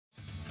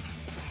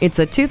It's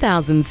a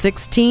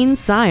 2016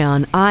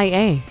 Scion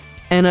IA.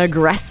 An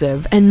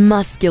aggressive and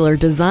muscular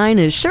design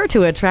is sure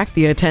to attract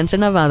the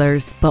attention of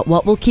others, but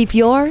what will keep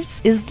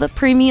yours is the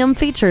premium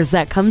features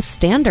that come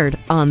standard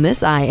on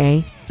this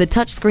IA. The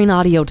touchscreen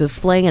audio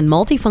display and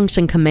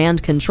multifunction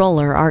command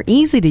controller are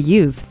easy to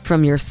use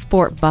from your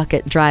sport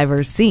bucket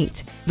driver's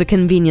seat. The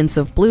convenience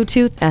of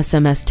Bluetooth,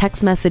 SMS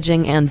text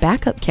messaging, and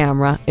backup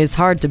camera is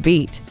hard to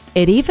beat.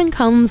 It even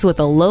comes with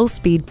a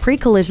low-speed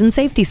pre-collision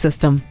safety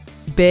system.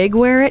 Big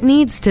where it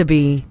needs to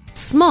be,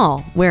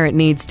 small where it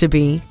needs to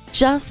be,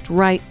 just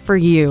right for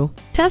you.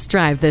 Test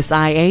drive this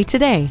IA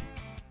today.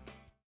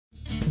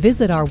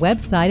 Visit our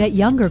website at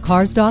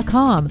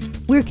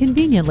youngercars.com. We're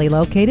conveniently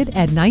located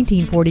at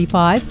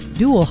 1945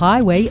 Dual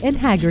Highway in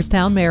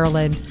Hagerstown,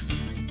 Maryland.